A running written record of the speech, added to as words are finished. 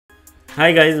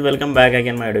Hi guys, welcome back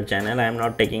again my YouTube channel. I am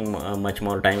not taking much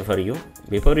more time for you.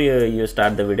 Before you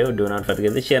start the video, do not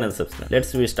forget to share and subscribe. Let's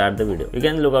start the video. You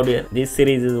can look out here. This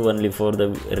series is only for the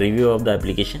review of the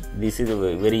application. This is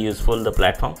very useful, the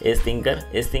platform AceThinker.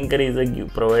 AceThinker is a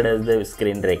provide as the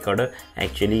screen recorder.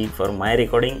 Actually for my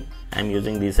recording I am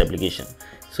using this application.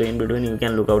 So in between you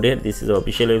can look out here. This is the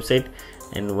official website,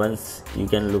 and once you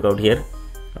can look out here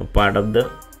a part of the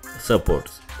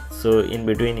supports. So in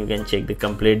between you can check the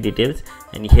complete details,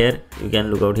 and here you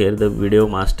can look out here the video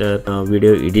master,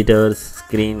 video editors,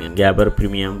 screen grabber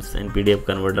premiums, and PDF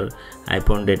converter,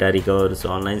 iPhone data recovers,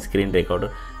 online screen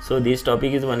recorder. So this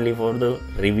topic is only for the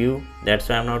review. That's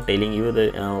why I'm not telling you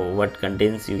the what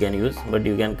contents you can use, but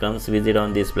you can come visit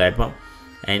on this platform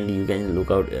and you can look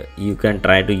out. You can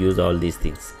try to use all these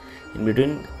things. In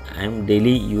between I'm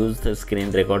daily use the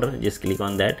screen recorder. Just click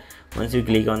on that. Once you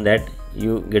click on that,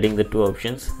 you getting the two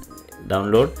options.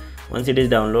 Download. Once it is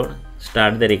download,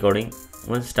 start the recording.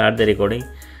 Once start the recording,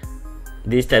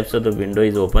 these types of the window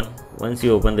is open. Once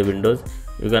you open the windows,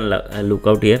 you can look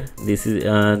out here. This is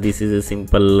a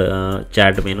simple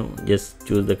chart menu. Just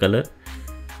choose the color.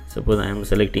 Suppose I am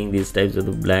selecting these types of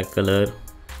the black color.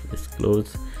 Just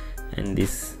close, and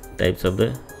these types of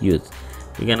the use.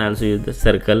 You can also use the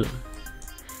circle.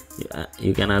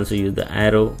 You can also use the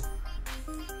arrow.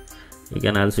 You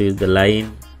can also use the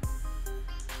line.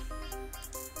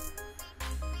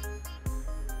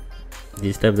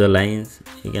 These types of lines.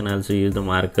 You can also use the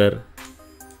marker.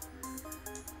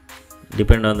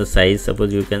 Depend on the size.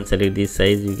 Suppose you can select this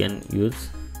size, you can use.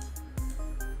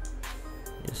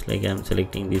 Just like I am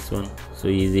selecting this one, so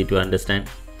easy to understand.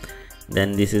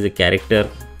 Then this is a character,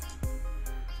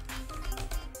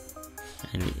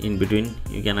 and in between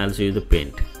you can also use the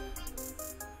paint.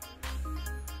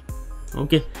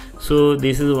 Okay, so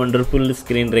this is a wonderful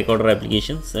screen recorder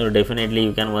application. So definitely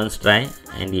you can once try,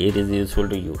 and it is useful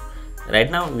to you. Right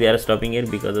now we are stopping here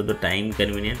because of the time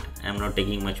convenient. I am not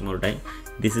taking much more time.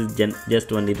 This is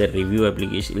just only the review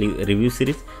application review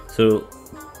series, so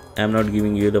I am not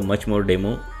giving you the much more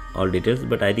demo all details,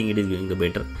 but I think it is giving the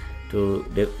better. So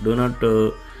do not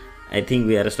I think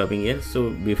we are stopping here.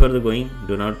 So before the going,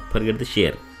 do not forget to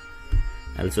share,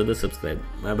 also the subscribe.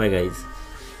 Bye bye guys.